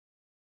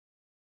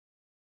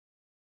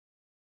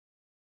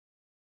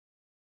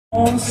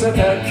Said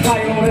the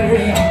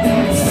coyote,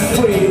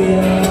 free.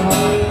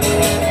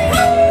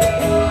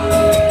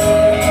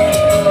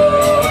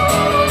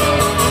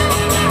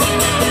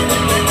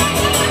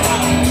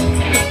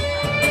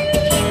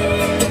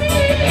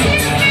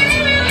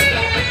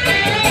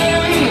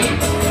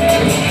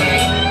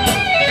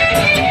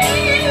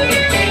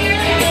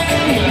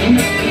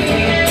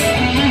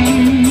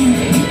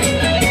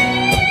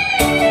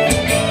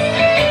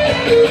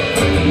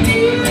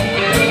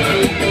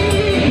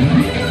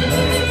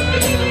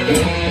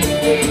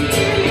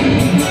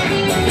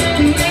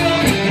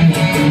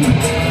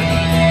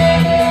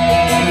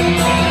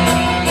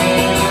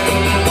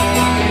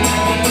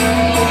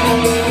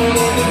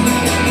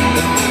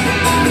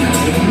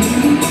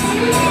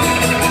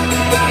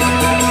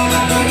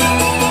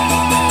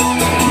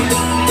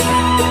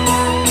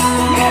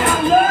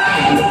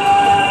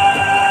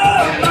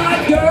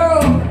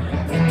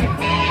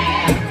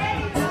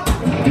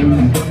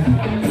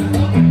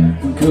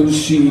 Because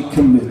she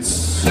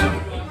commits,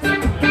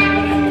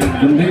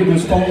 the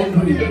neighbors all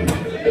agree.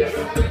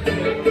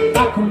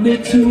 I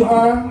commit to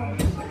her,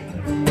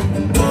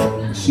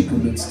 she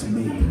commits to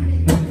me.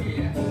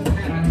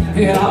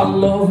 Yeah, I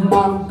love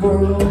my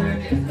girl,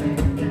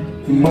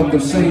 but they're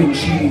saying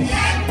she's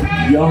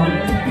young.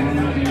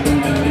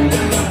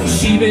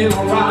 She's been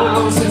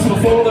around since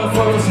before the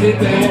first hit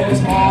that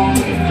was on.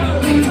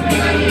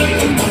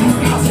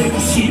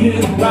 She's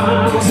been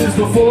around since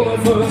before the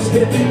first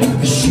hit.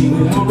 She's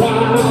been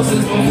around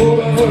since before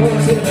the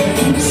first hit.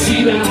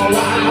 She's been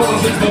around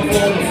since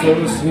before the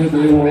first hit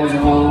was on.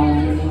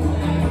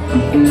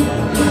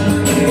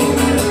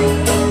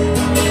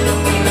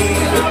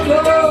 I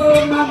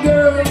love my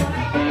girl,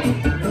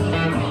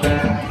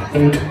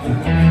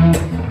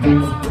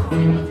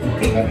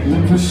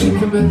 because she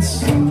commits.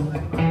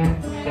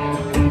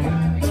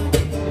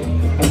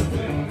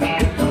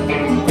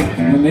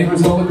 The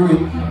neighbors all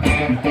agree.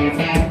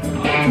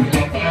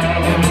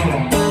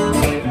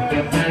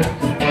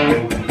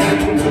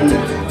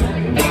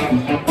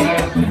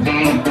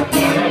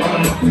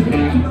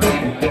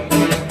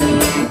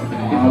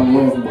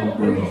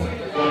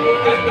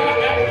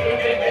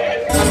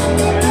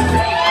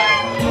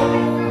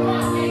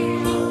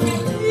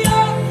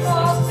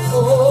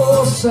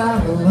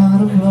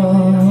 Satellite of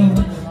love,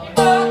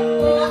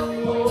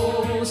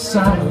 oh,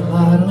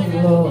 satellite of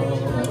love,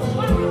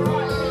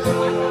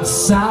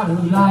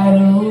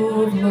 satellite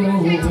of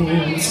love,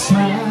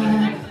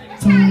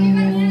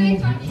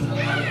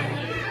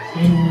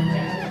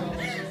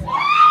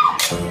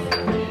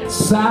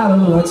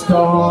 satellite's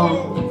gone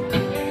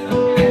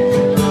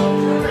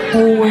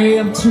away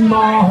up to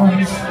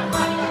Mars.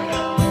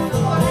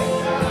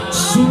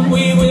 Soon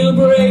we will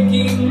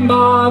breaking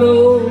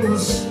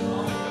bottles.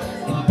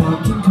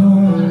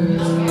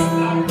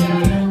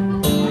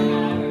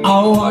 I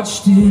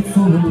watched it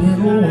for a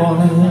little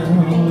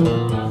while.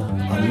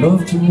 I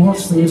love to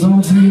watch things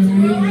on TV.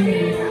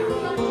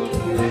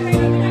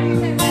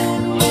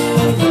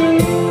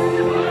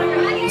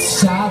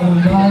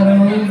 Satellite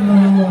of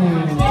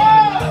love,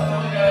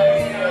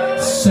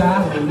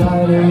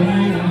 satellite of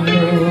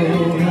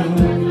love,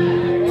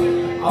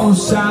 oh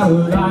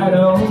satellite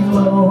of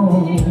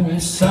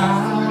love,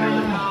 satellite.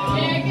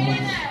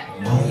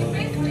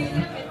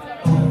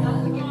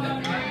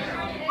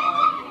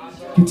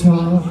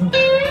 Guitar.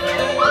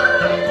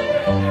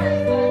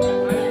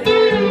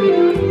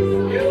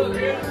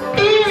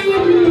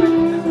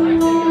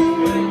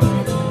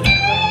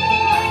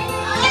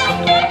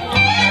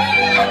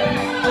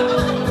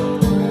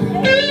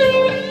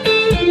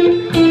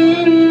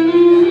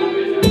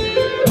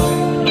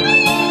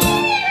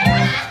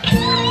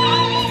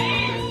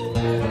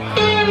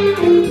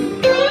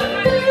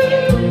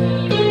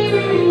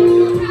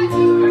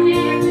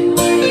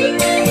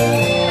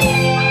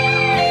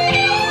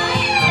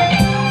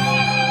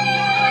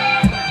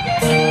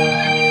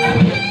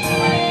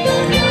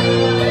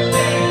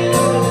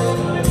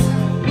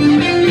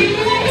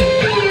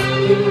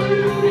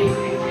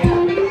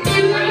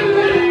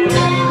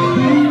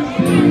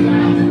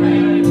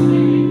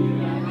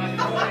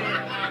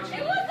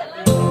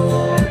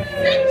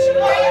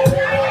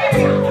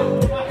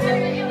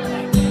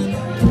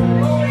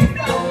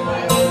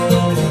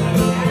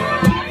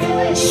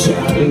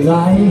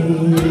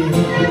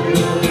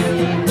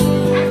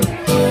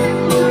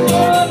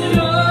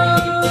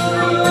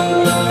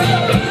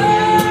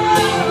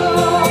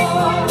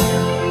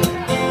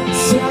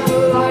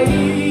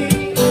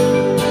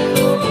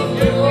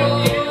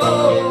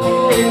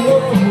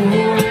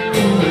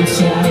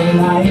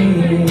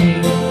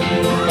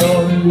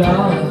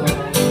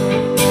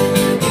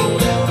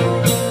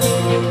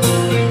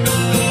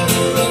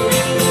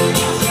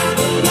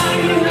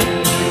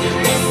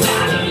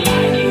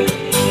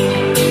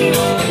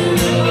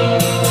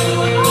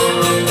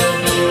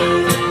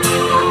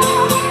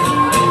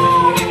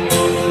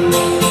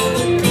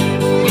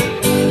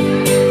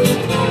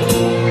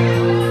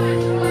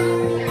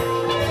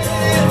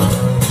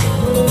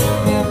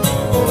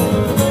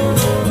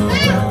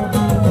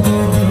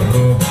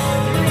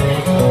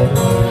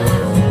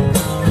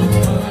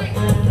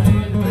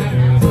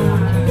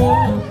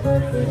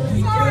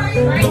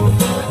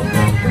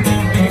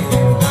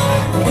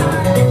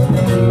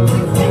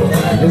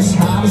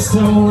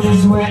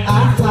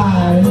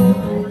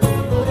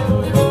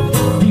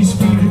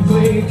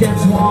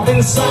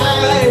 my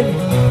side.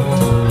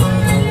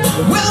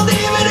 Well,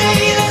 even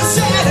he is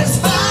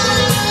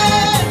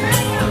satisfied.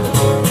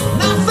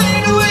 Nothing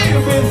to wait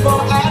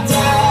before I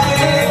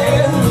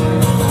die.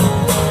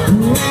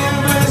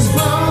 Rivers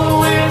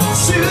flowing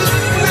to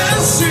the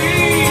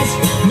seas,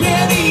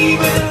 yet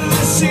even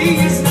the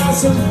sea's not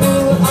so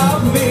full of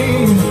me.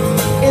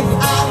 If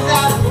I'm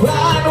not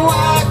blind,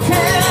 why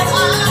can't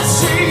I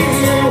see?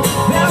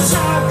 Now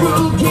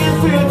circle can't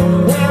fit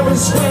where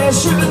it's where it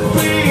should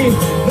be.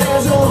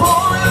 There's a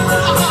hole in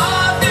my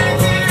heart that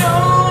can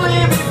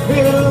only be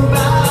filled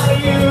by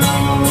you.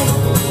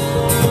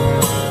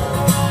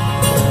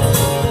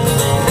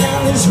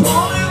 And this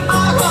hole in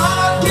my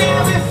heart can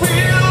be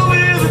filled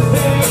with the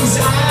things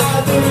I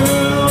do.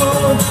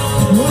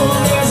 Oh,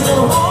 there's a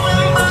hole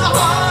in my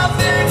heart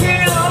that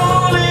can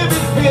only be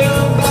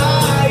filled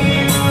by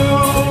you.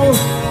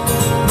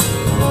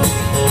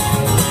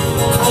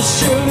 I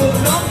should have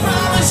known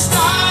from the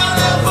start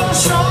that for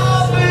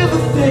sure with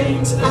the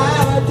things I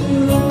do.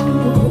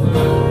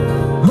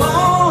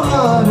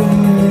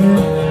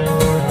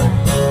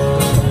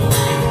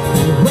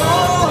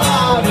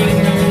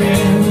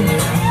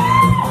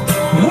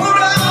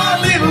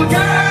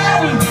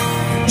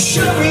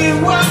 Show me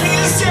what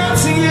he's done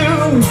to you.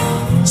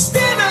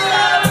 Stand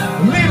up,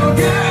 little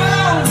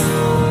girl.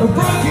 A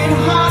broken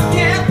heart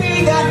can't be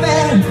that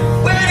bad.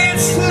 When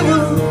it's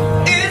through,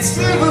 it's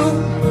through.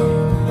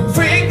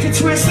 Fate can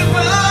twist the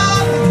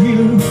bond with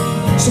you.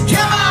 So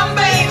come on,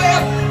 baby,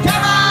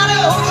 come on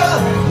over.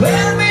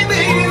 Let me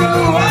be the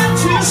one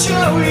to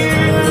show you.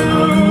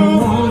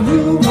 One who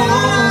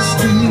wants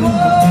to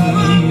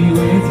be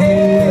with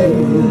you.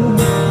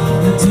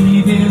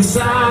 Deep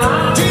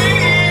inside,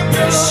 deep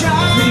inside.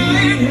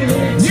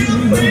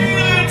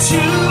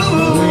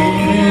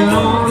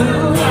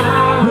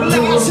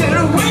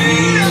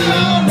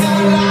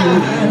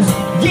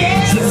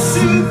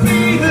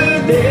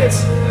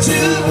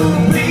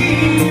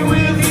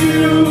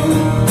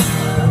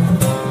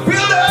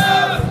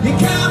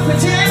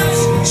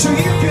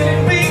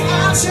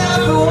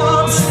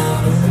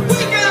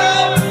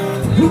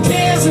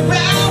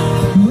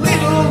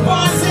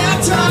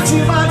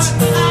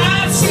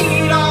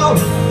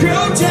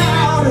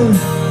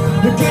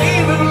 The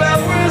game of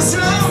love was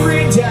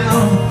already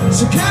down.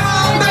 So come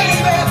on,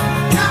 baby,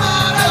 come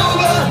on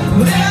over.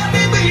 Let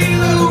me be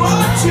the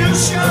one to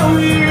show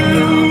you.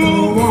 The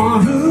one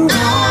who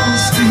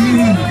wants to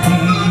be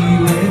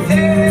with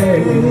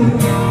you.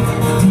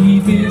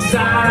 Deep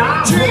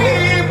inside,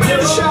 deep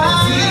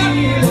inside,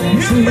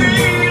 you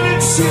feel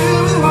it too.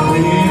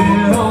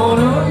 We're on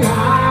a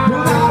line.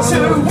 I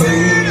said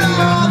we're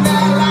on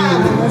that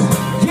line.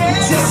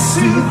 Yes, just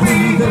to be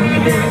the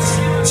next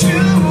to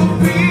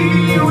be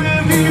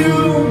with you.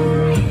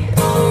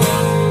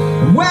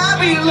 Why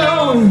be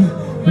alone?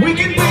 We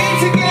can be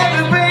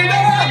together,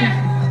 baby.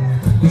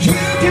 You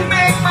can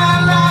make my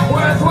life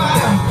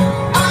worthwhile.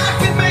 I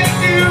can make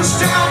you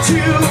start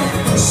to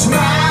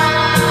smile.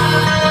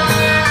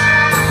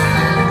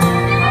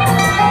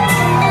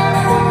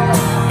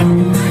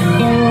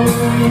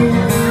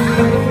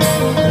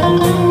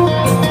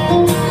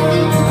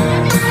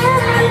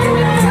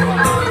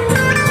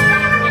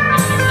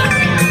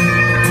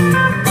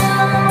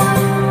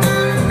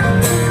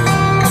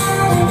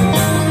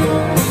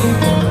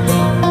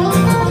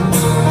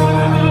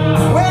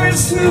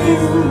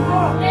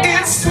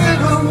 It's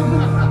true.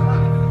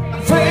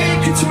 Fate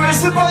can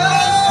twist the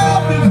ball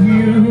with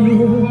you.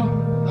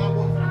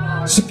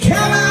 So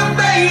come on,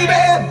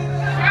 baby.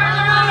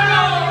 Come on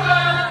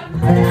over.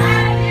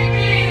 Let me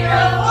be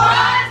the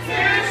one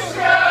to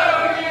show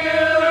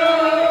you.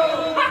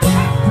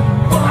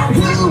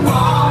 Who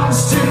wants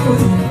to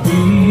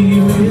be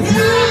with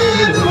you?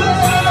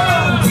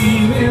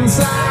 Deep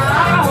inside,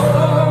 I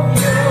hope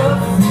you're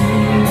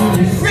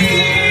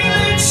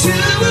feeling too.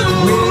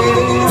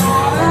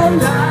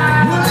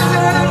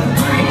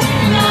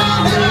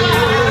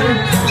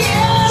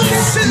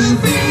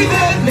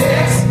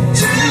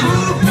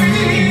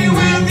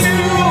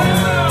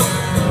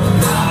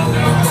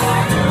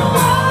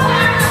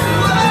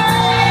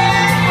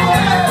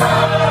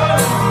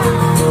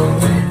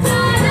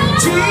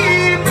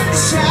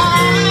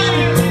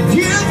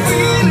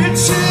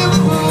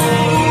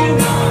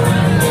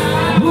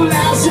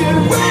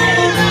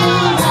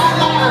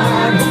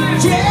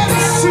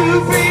 To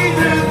be